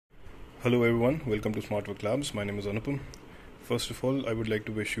Hello everyone, welcome to Smartwork Labs. My name is Anupam. First of all, I would like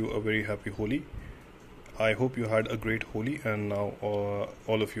to wish you a very happy Holi. I hope you had a great Holi and now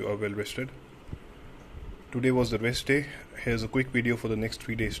all of you are well rested. Today was the rest day. Here's a quick video for the next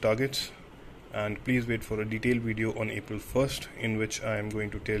 3 days targets, and please wait for a detailed video on April 1st in which I am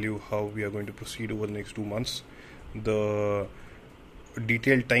going to tell you how we are going to proceed over the next 2 months. The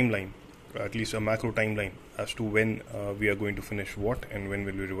detailed timeline, at least a macro timeline as to when we are going to finish what and when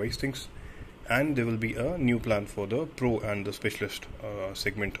will we revise things, and there will be a new plan for the pro and the specialist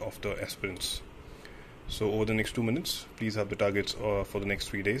segment of the aspirants. So over the next 2 minutes, please have the targets for the next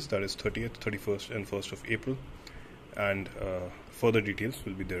 3 days, that is 30th, 31st and 1st of April, and further details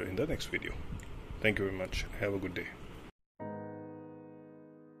will be there in the next video. Thank you very much. Have a good day.